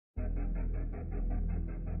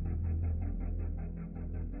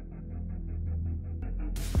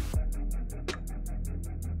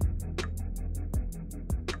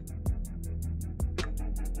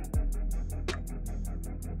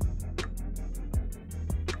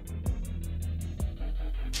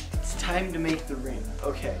time to make the ring.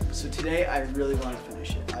 Okay, so today I really want to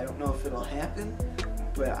finish it. I don't know if it'll happen,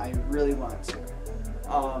 but I really want to.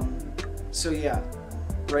 So yeah,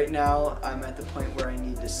 right now I'm at the point where I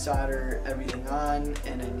need to solder everything on,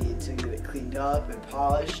 and I need to get it cleaned up and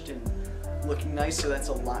polished and looking nice, so that's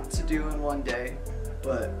a lot to do in one day,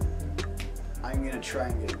 but I'm gonna try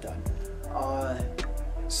and get it done.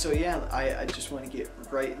 So yeah, I just want to get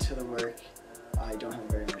right into the work. I don't have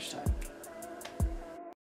very much time.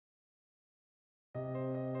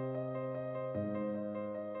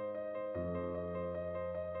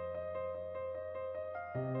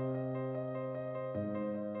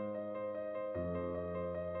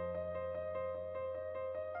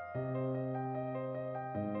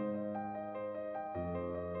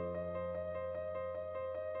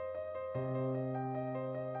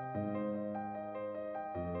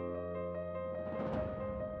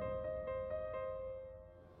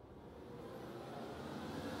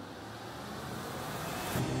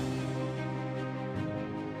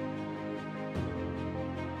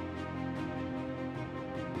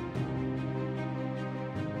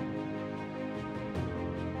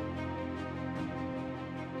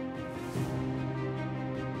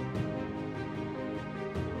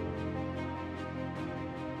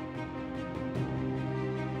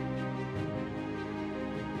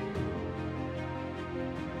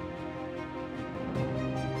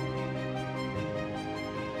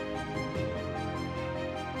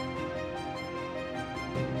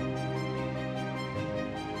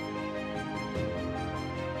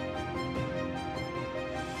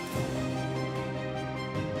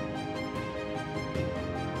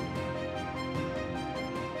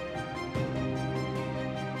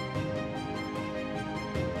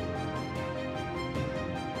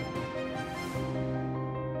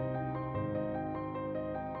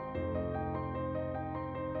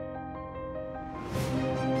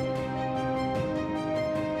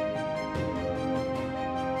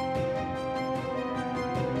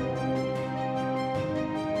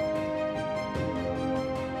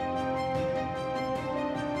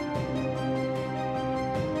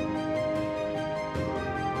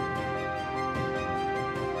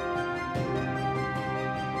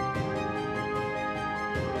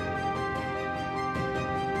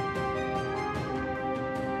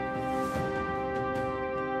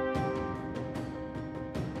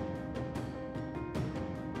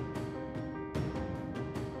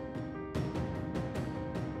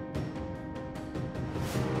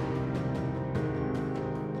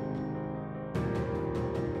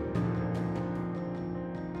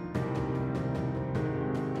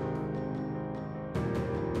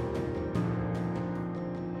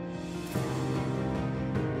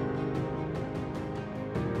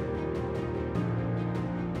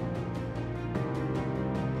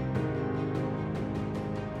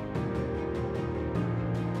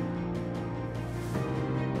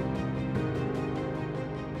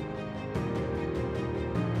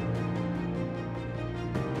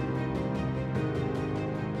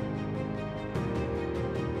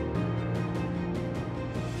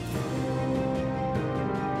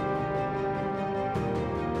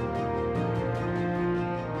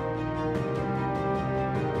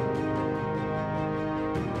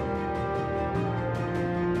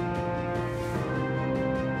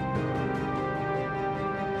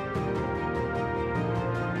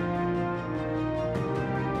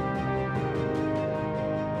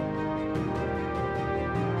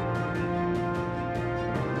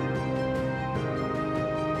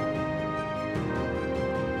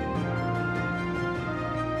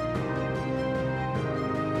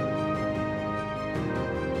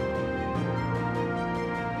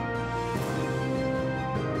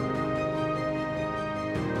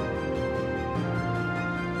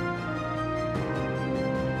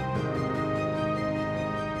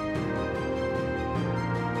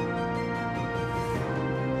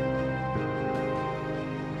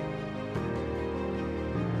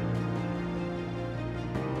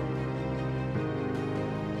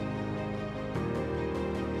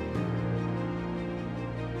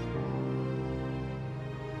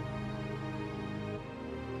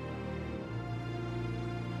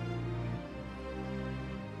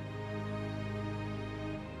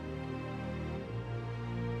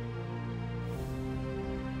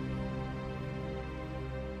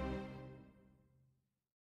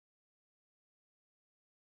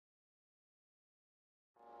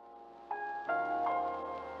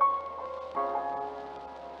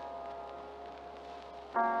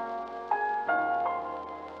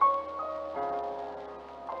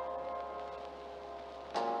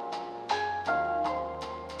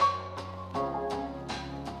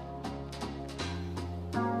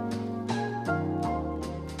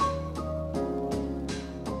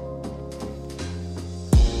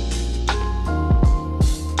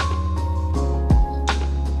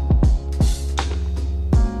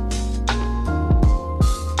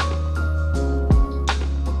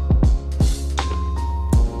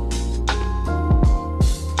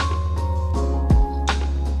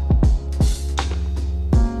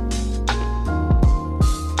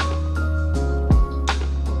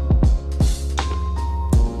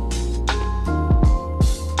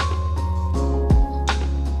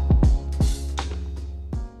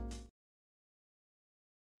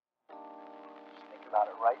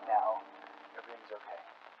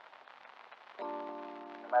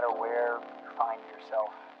 no matter where you find yourself,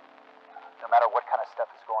 no matter what kind of stuff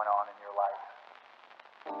is going on in your life,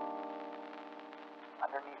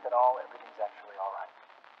 underneath it all, everything's actually all right.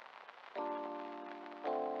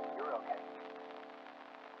 You're okay.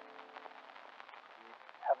 You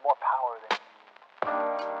have more power than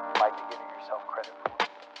you might be giving yourself credit for.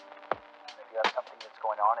 If you have something that's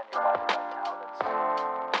going on in your life right now that's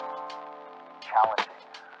challenging,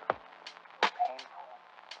 painful,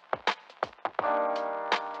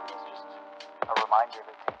 it's just a reminder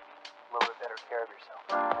to take a little bit better care of yourself.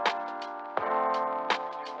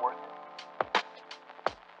 You're worth it.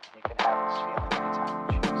 You can have this feeling anytime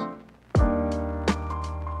you choose.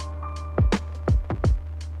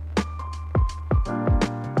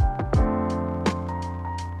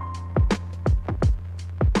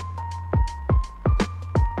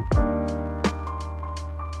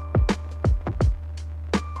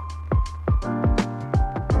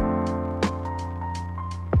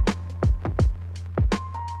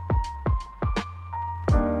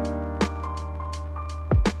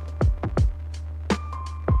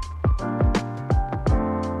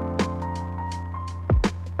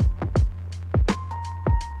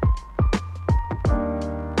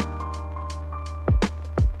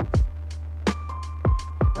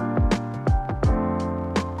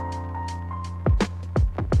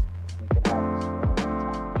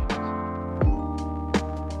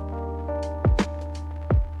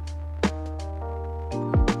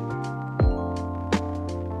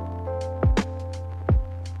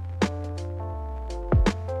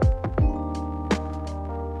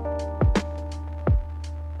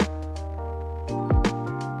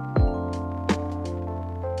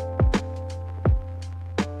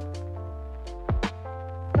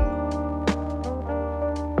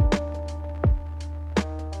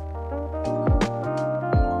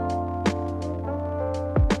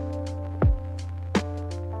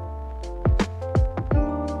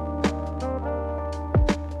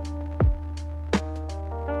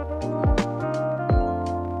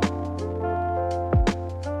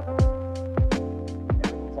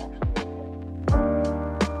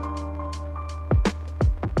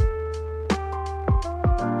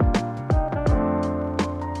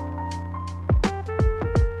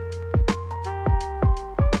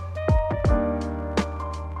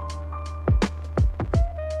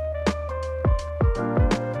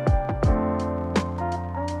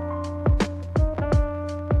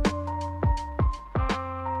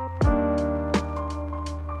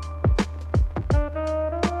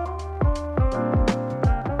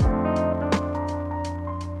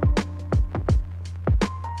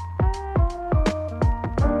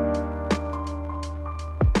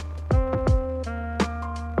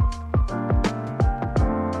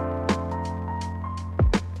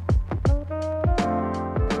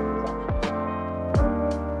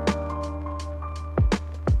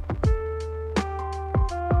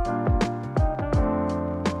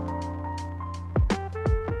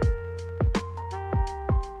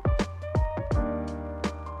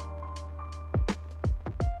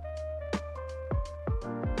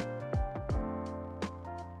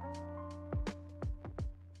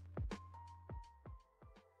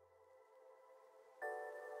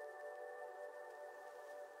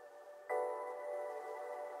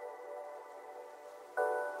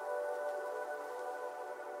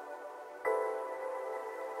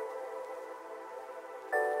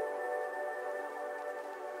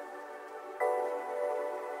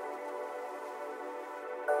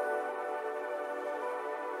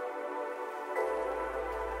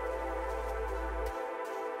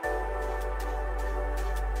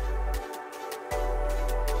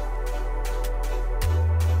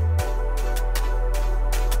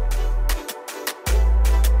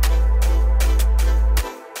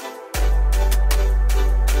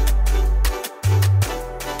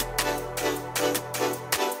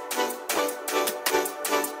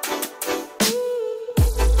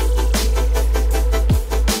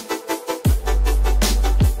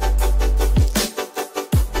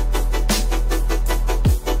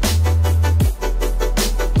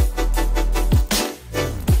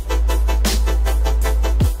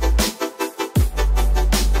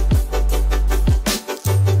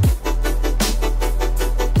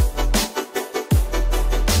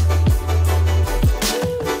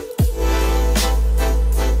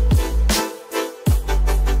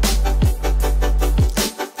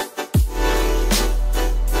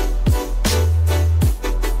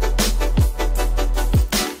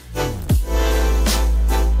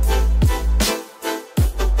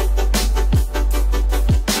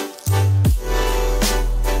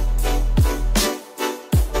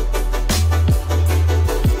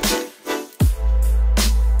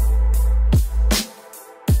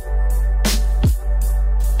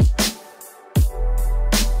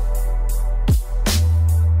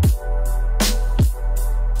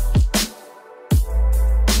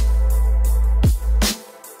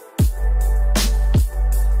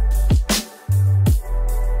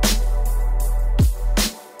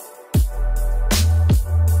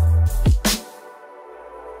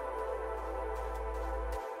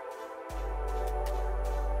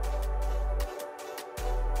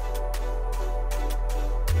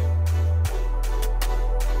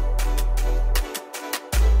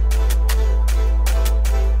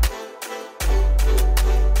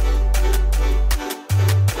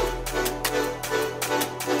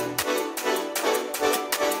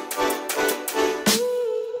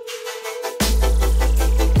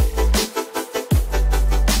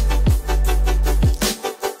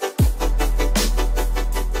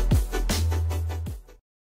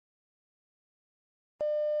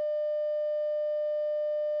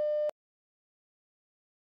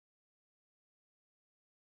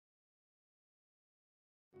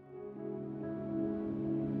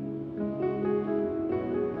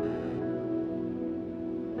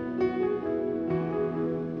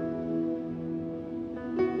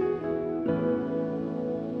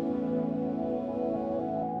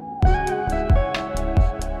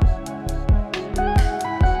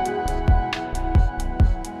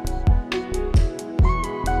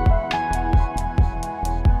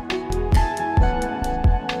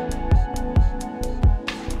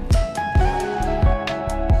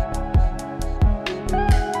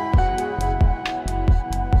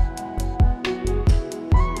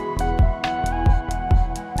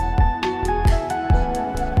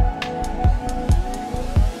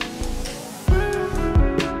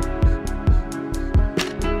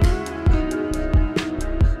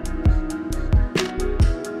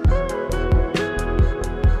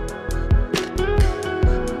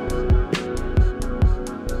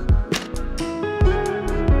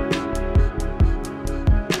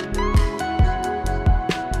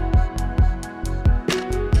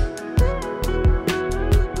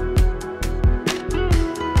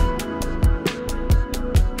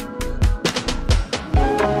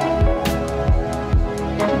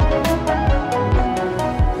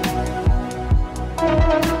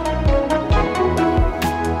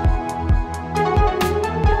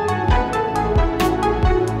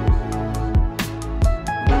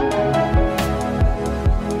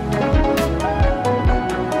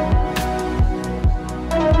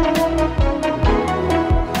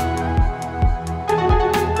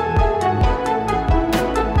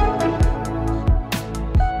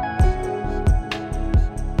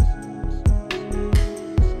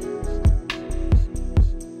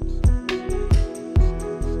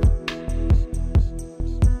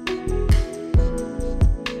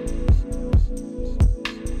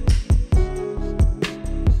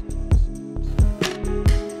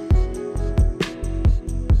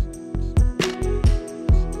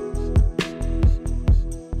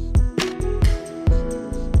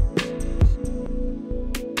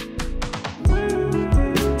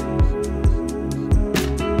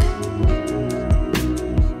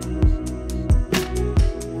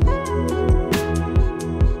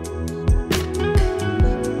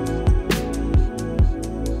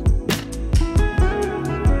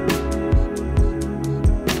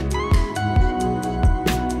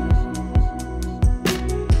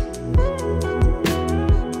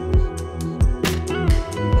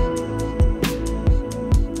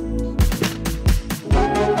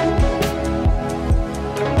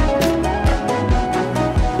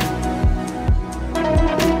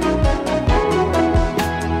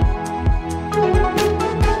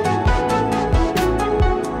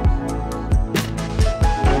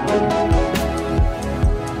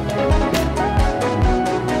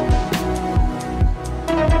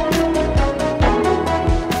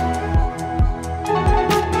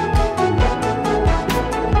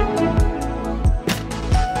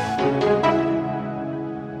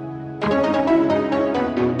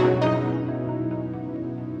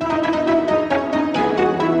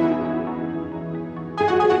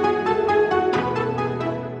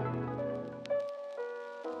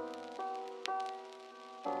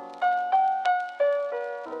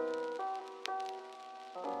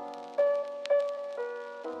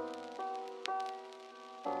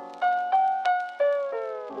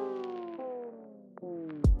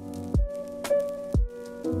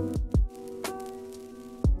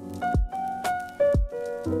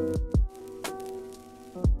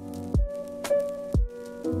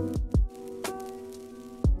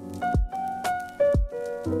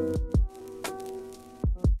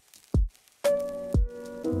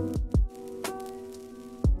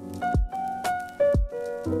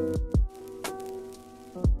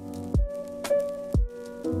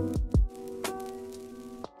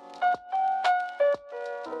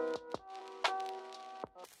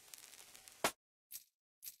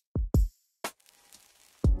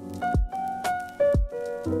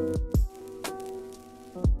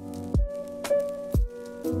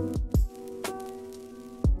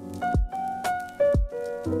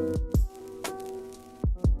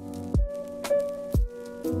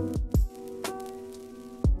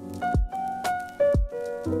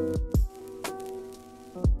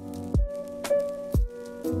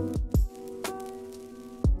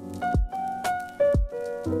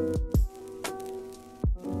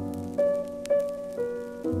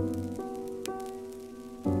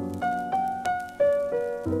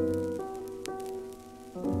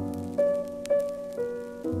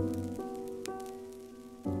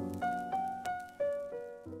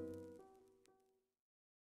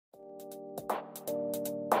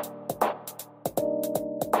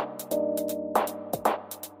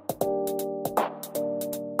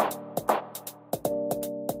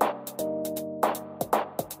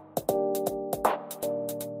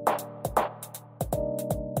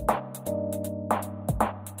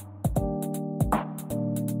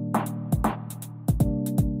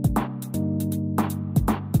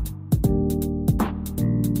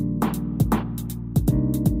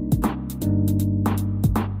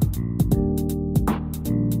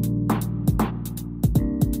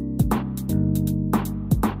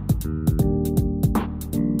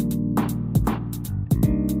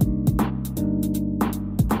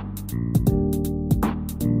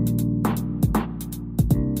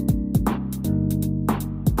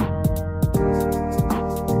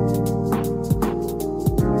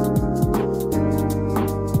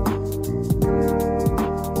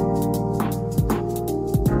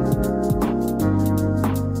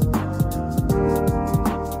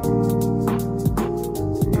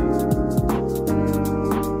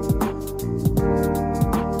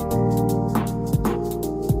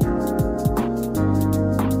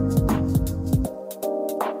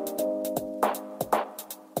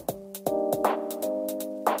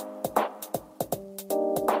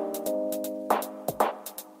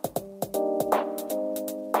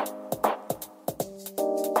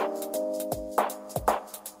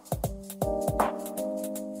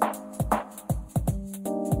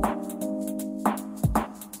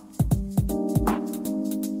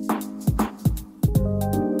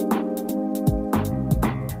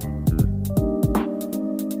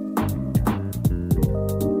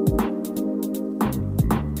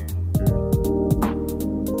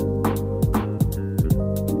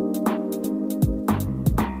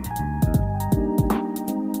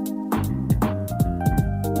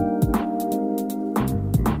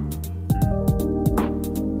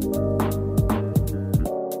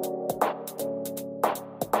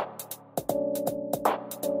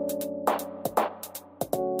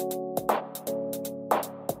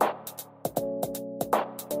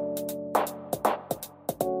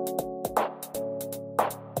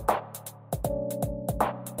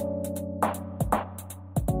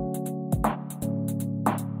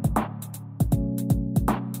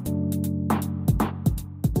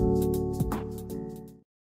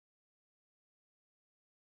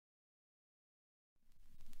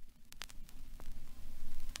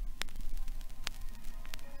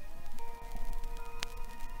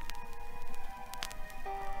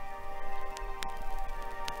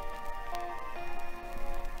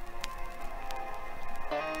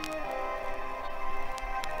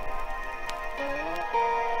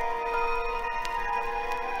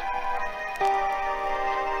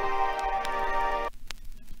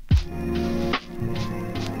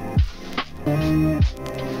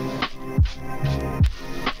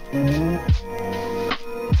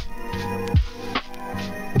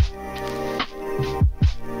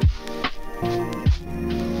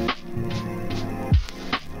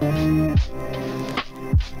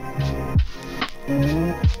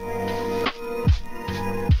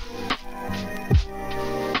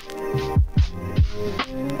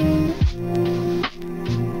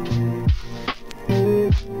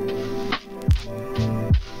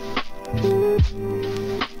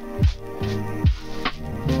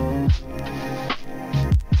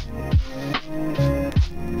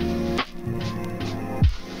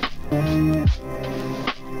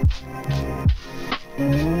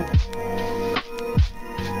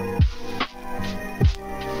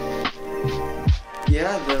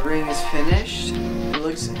 Yeah, the ring is finished. It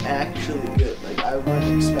looks actually good. Like, I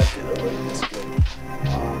wouldn't expect it to look this good.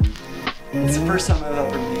 It's the first time I've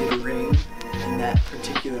ever made a ring in that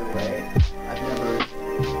particular way. I've never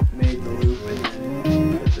made the loop and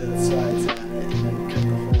then put the sides on it and then cut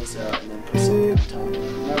the holes out and then put something on top.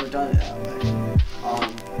 I've never done it that way.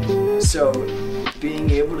 So being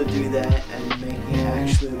able to do that and making it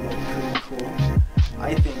actually look pretty cool,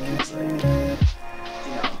 I think is like,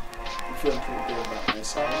 you know, I'm feeling pretty good about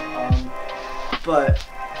myself. But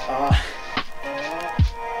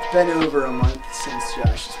it's been over a month since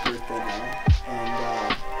Josh's birthday now,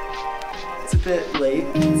 and it's a bit late.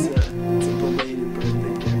 It's a belated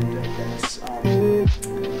birthday gift, I guess. I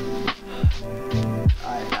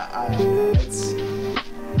don't know.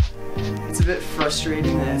 It's a bit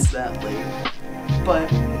frustrating that it's that late, but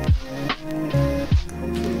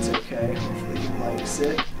hopefully it's okay. Hopefully he likes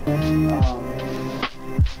it.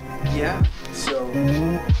 Yeah. So.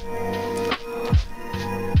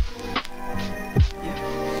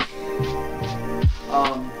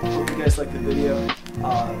 Hope you guys like the video.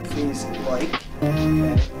 Please like.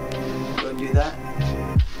 Okay. Go and do that.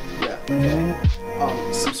 Yeah.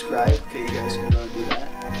 Okay. Subscribe. Okay, you guys can go and do that.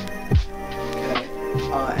 Okay.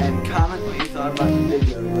 And comment what you thought about the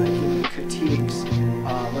video. Like, give me critiques.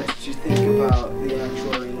 What did you think about the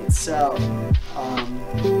actual ring itself?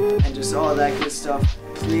 And just all that good stuff.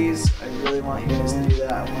 Please, I really want you guys to do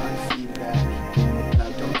that. I want feedback. And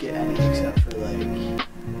I don't get any except for like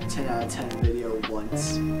 10 out of 10 video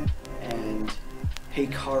once, and hey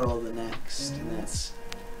Carl the next, and that's,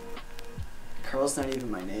 Carl's not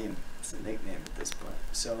even my name, it's a nickname at this point.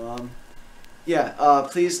 So yeah,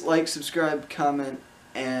 please like, subscribe, comment,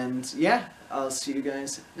 and yeah, I'll see you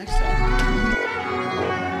guys next time.